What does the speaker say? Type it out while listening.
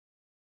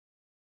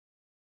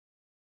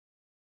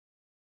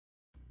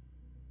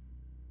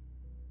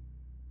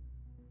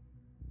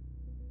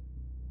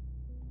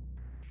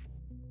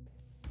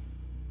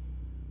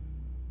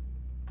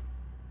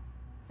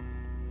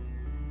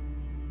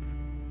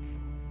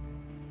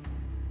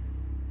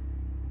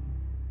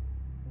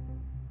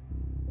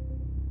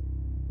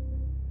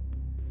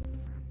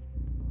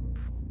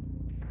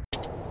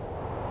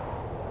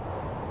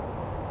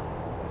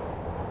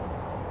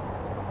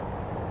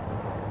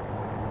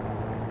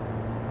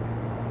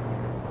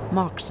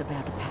Mark's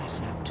about to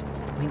pass out.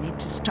 We need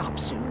to stop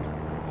soon.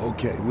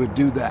 Okay, we'll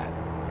do that.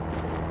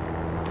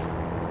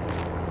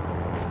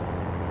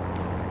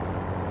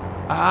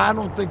 I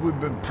don't think we've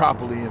been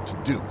properly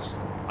introduced.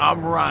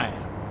 I'm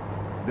Ryan.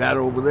 That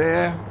over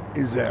there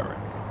is Erin.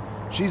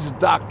 She's the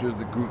doctor of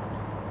the group.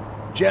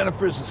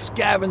 Jennifer's a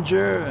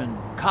scavenger, and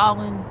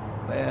Colin,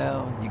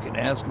 well, you can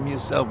ask him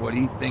yourself what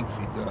he thinks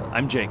he does.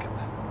 I'm Jacob.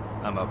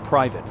 I'm a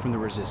private from the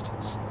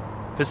Resistance.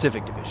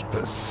 Pacific Division.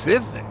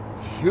 Pacific?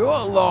 You're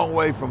a long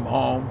way from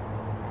home.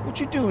 What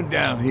you doing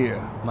down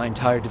here? My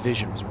entire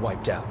division was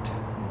wiped out.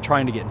 I'm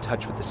trying to get in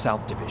touch with the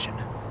South Division.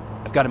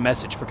 I've got a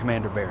message for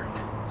Commander Barron.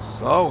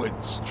 So,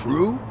 it's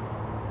true?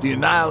 The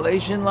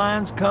Annihilation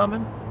Line's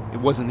coming? It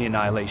wasn't the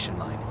Annihilation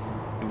Line.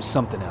 It was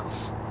something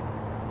else.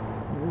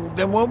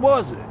 Then what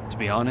was it? To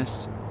be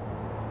honest,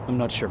 I'm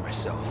not sure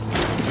myself.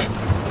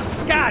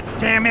 God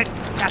damn it!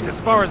 That's as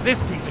far as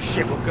this piece of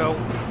shit will go.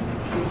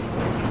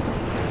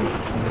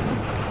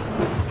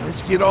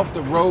 Let's get off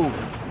the road.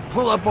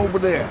 Pull up over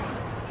there.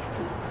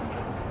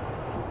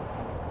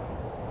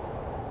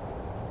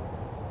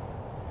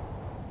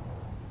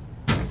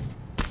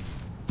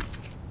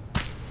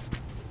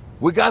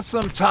 We got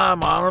some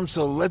time on them,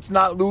 so let's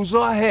not lose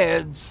our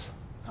heads.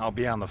 I'll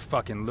be on the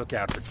fucking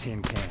lookout for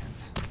tin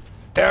cans.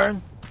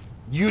 Erin,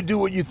 you do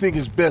what you think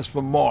is best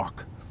for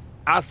Mark.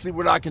 I'll see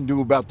what I can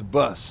do about the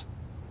bus.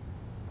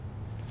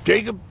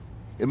 Jacob,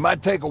 it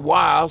might take a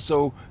while,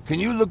 so can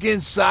you look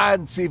inside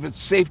and see if it's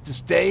safe to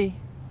stay?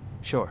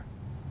 Sure.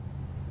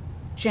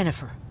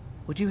 Jennifer,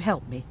 would you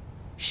help me?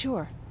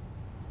 Sure.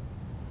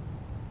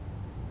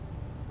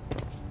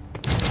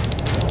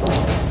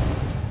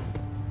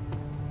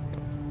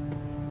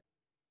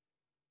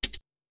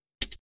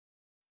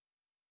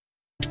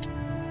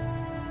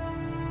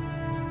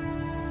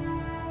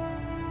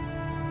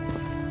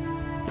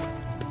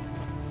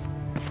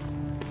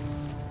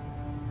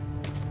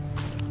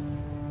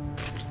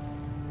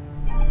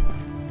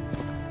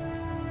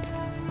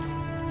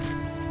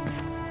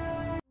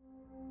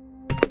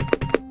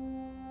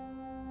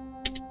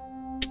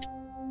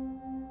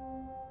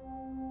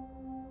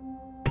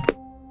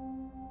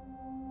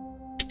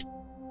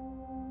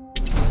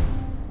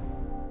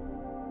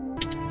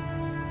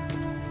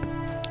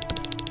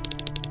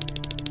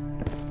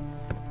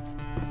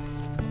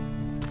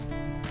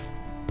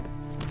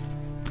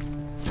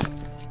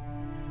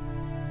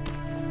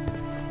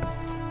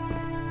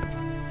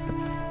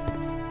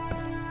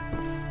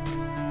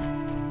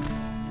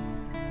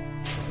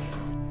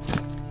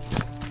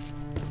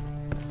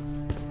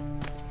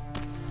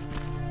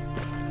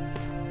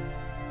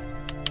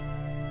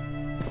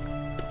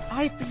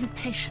 I've been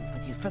patient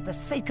with you for the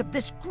sake of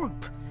this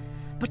group,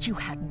 but you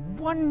had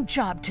one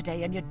job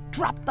today and you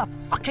dropped the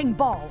fucking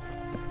ball.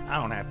 I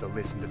don't have to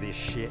listen to this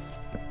shit.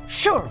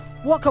 Sure,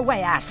 walk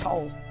away,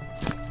 asshole.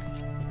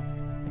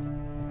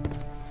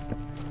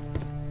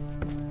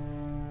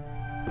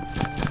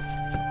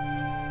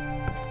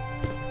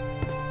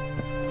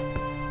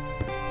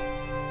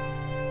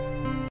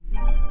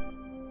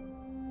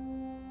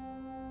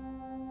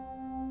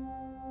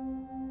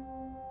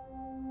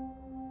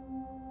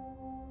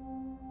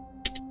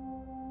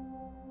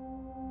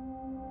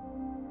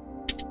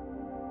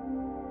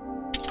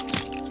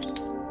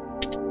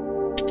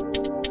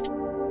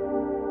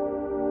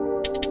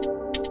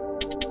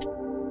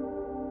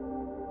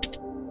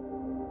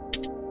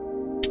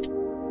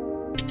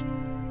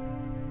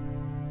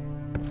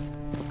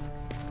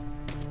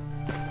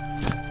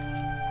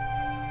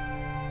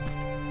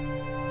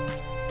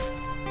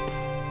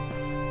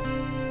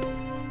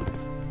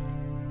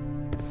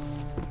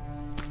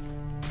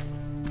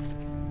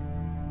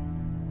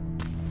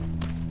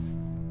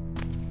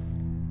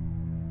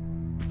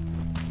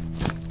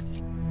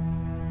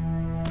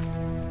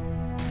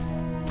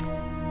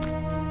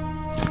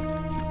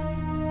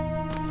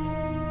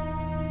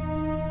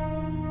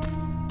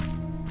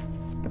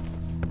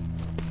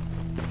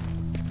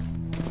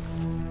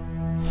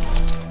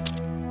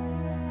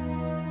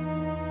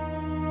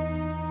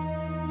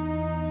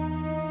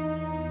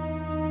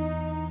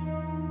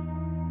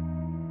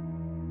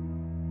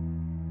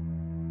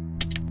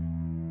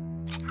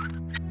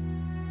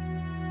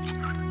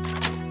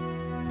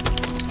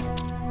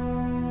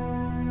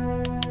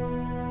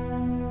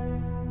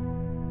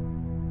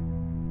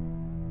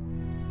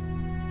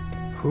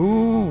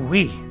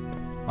 Hoo-wee.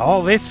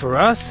 All this for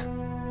us?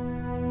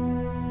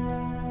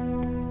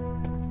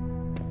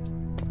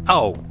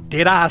 Oh,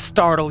 did I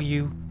startle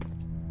you?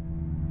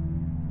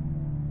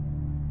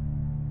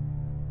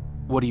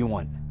 What do you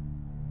want?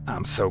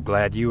 I'm so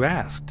glad you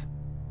asked.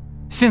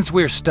 Since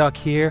we're stuck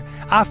here,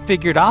 I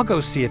figured I'll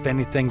go see if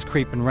anything's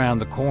creeping around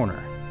the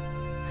corner.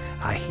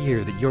 I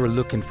hear that you're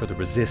looking for the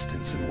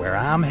Resistance, and where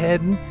I'm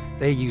heading,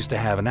 they used to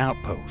have an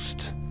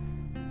outpost.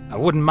 I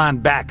wouldn't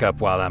mind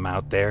backup while I'm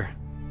out there.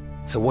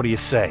 So what do you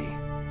say?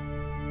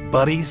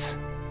 Buddies?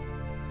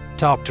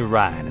 Talk to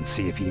Ryan and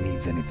see if he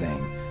needs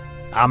anything.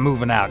 I'm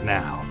moving out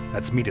now.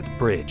 Let's meet at the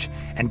bridge.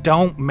 And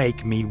don't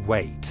make me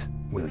wait,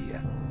 will you?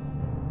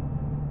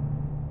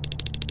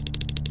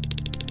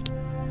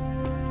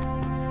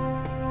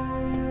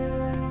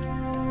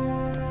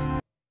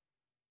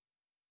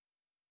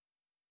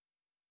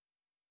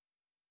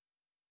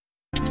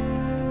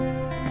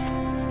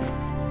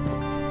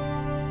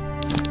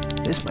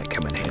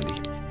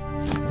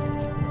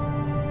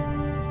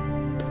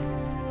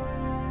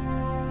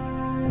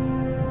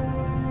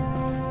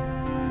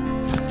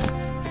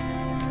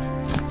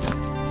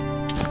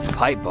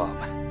 pipe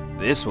bomb.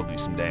 This will do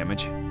some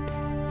damage.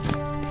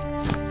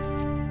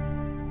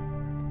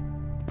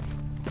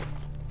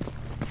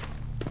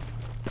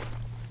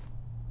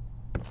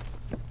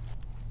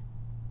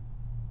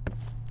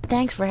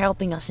 Thanks for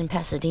helping us in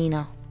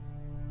Pasadena.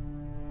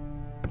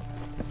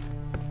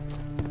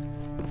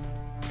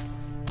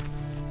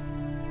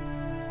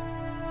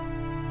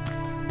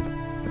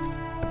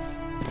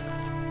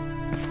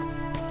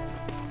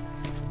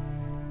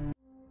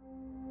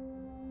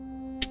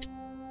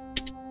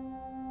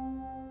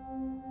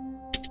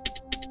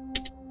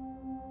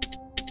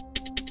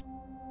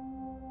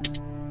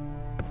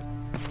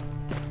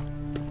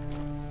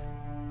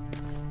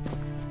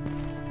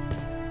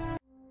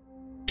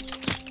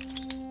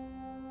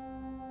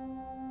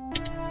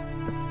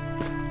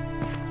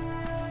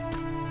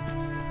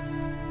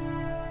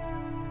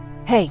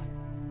 Hey,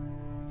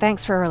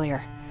 thanks for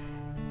earlier.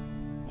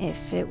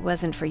 If it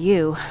wasn't for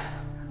you,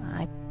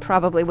 I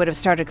probably would have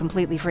started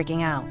completely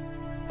freaking out,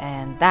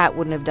 and that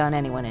wouldn't have done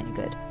anyone any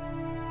good.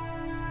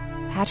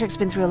 Patrick's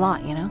been through a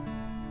lot, you know?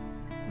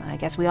 I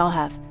guess we all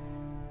have.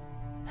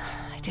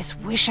 I just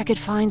wish I could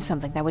find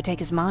something that would take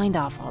his mind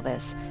off all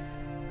this,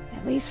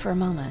 at least for a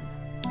moment.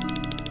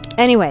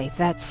 Anyway,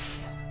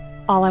 that's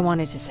all I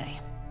wanted to say.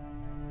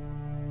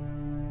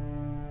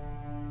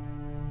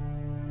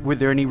 Were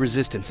there any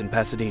resistance in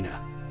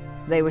Pasadena?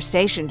 They were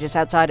stationed just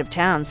outside of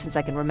town since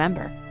I can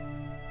remember.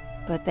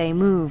 But they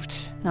moved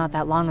not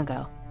that long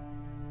ago.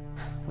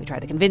 We tried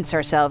to convince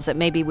ourselves that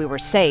maybe we were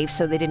safe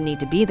so they didn't need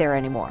to be there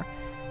anymore.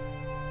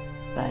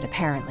 But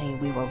apparently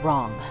we were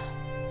wrong.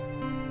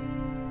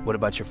 What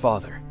about your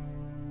father?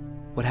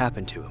 What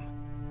happened to him?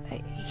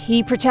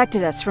 He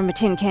protected us from a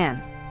tin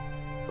can.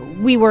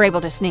 We were able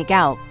to sneak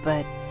out,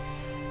 but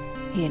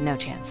he had no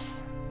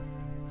chance.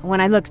 When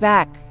I looked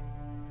back,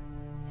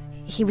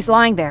 he was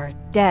lying there,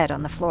 dead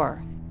on the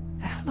floor.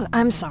 Look,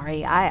 I'm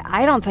sorry.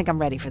 I don't think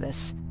I'm ready for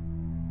this.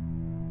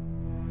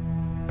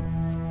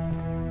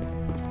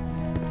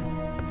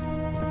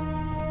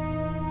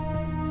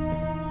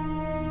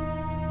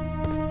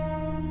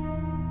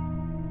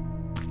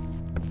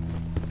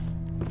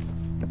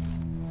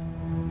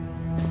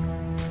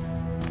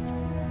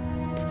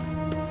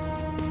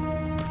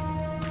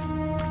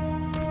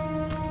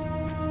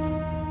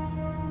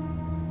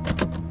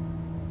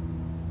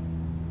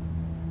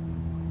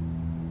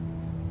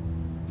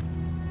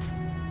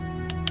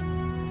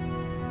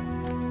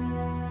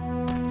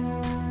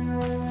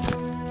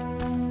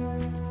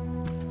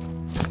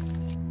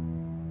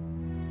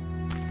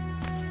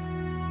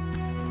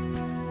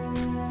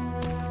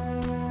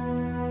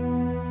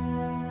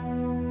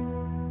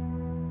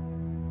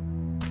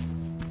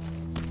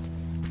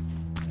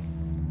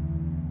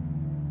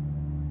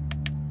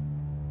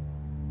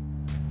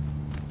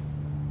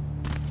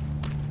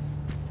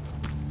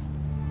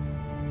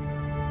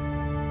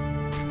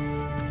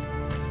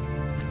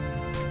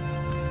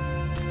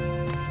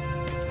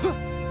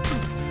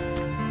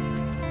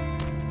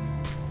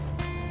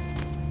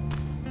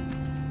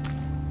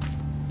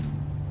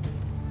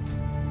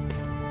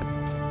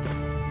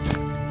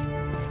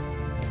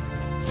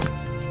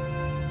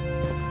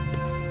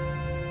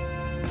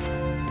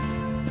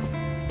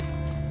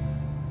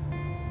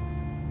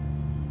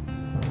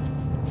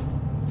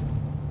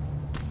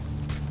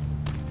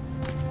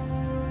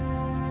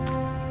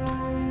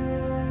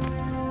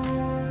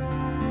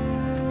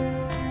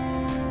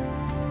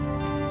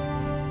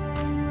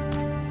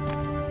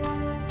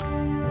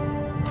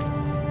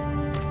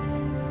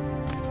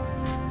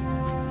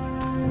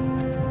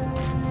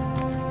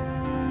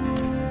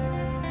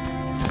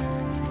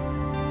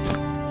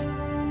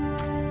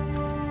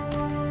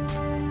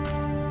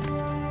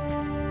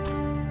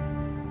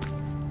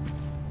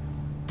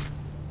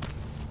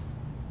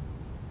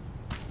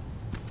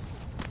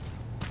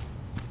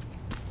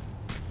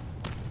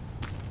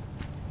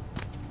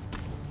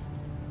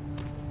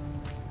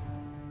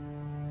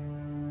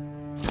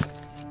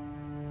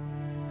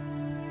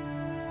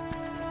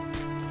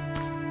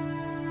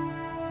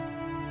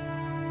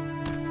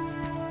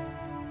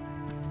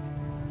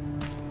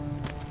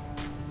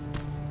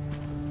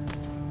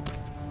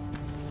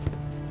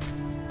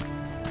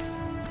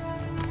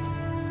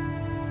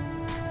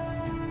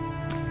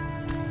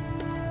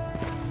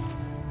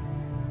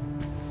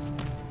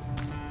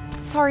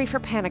 Sorry for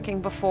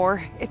panicking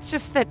before. It's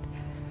just that...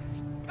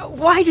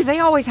 Why do they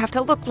always have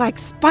to look like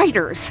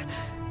spiders?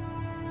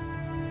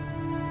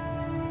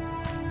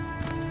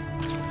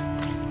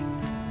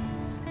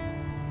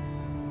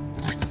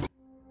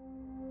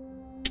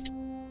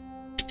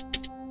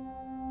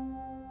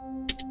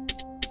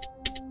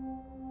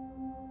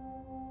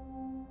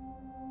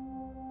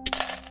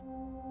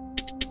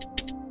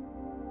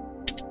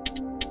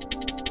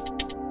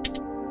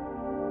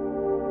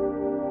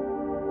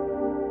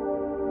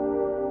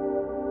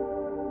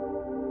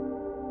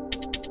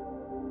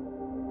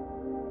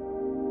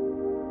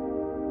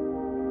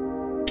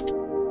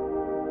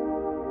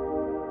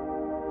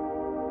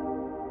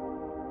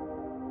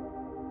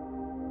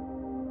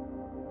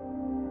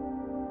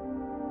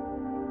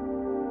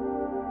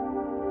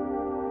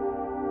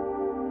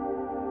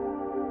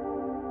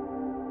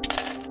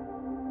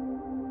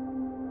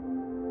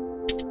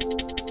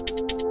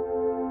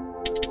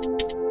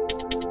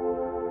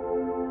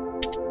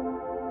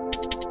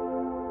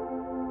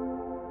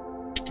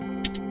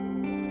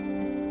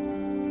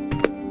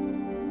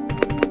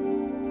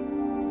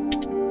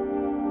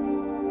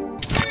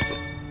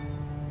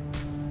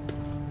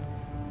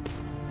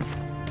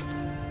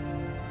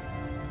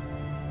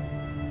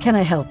 Can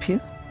I help you?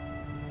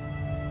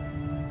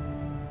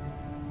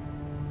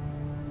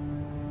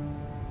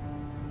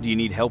 Do you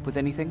need help with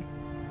anything?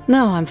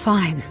 No, I'm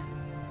fine.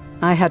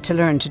 I had to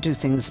learn to do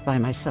things by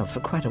myself for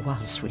quite a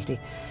while, sweetie.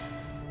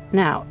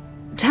 Now,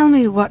 tell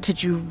me, what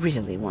did you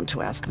really want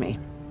to ask me?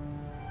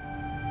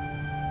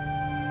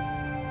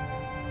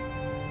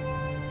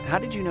 How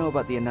did you know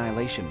about the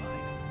Annihilation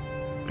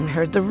Mine? I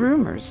heard the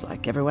rumors,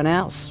 like everyone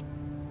else.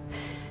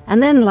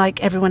 And then,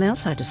 like everyone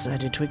else, I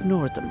decided to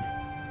ignore them.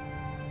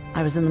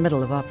 I was in the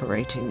middle of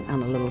operating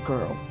on a little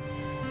girl.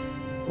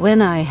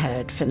 When I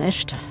had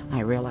finished,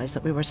 I realized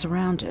that we were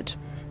surrounded.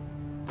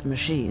 The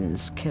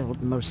machines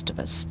killed most of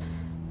us,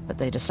 but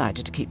they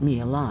decided to keep me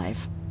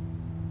alive.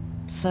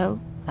 So,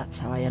 that's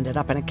how I ended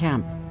up in a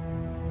camp.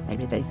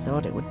 Maybe they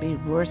thought it would be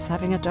worth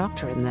having a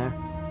doctor in there.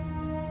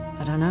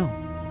 I don't know.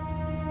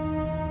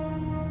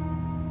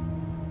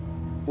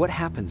 What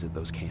happens at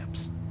those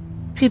camps?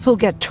 People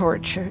get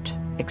tortured,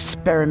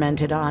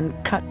 experimented on,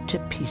 cut to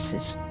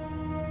pieces.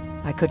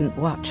 I couldn't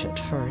watch at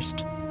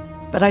first,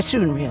 but I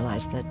soon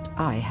realized that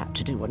I had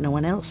to do what no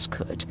one else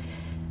could.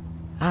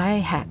 I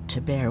had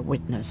to bear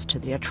witness to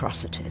the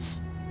atrocities.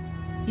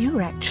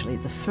 You're actually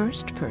the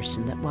first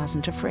person that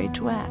wasn't afraid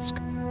to ask.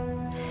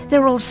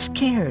 They're all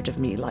scared of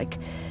me, like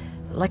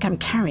I'm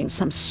carrying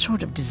some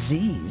sort of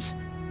disease.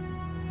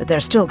 But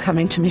they're still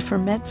coming to me for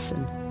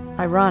medicine.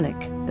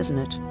 Ironic, isn't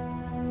it?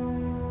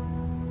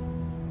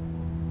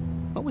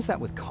 What was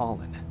that with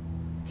Colin?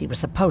 He was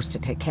supposed to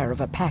take care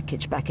of a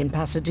package back in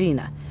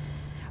Pasadena.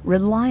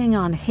 Relying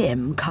on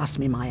him cost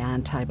me my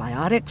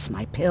antibiotics,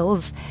 my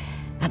pills,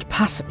 and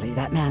possibly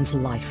that man's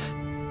life.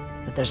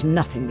 But there's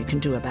nothing we can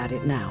do about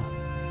it now.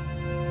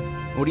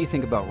 What do you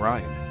think about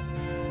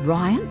Ryan?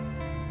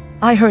 Ryan?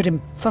 I heard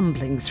him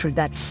fumbling through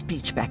that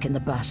speech back in the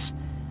bus.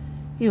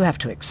 You have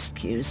to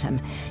excuse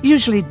him.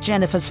 Usually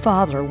Jennifer's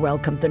father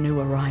welcomed the new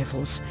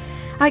arrivals.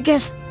 I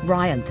guess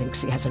Ryan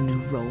thinks he has a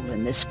new role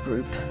in this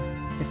group.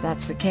 If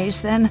that's the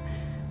case, then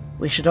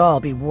we should all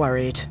be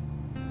worried.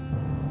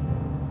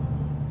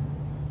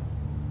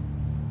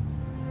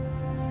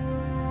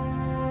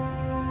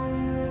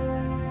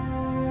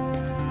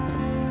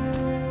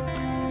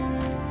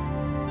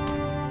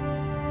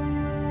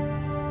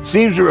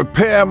 Seems the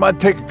repair might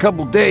take a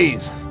couple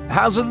days.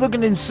 How's it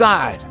looking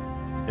inside?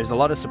 There's a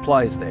lot of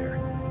supplies there.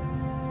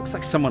 Looks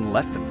like someone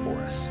left them for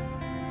us.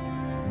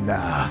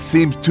 Nah,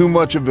 seems too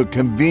much of a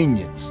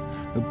convenience.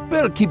 You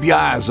better keep your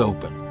eyes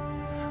open.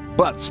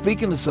 But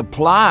speaking of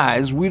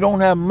supplies, we don't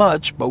have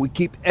much, but we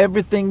keep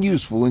everything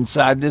useful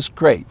inside this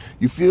crate.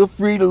 You feel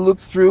free to look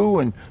through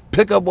and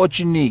pick up what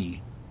you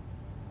need.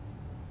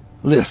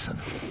 Listen,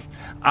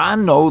 I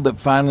know that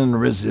finding the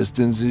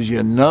Resistance is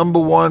your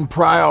 #1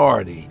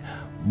 priority,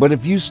 but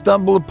if you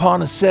stumble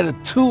upon a set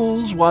of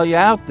tools while you're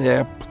out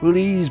there,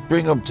 please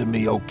bring them to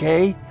me,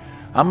 okay?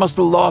 I must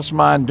have lost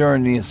mine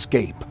during the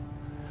escape.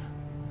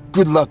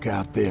 Good luck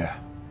out there.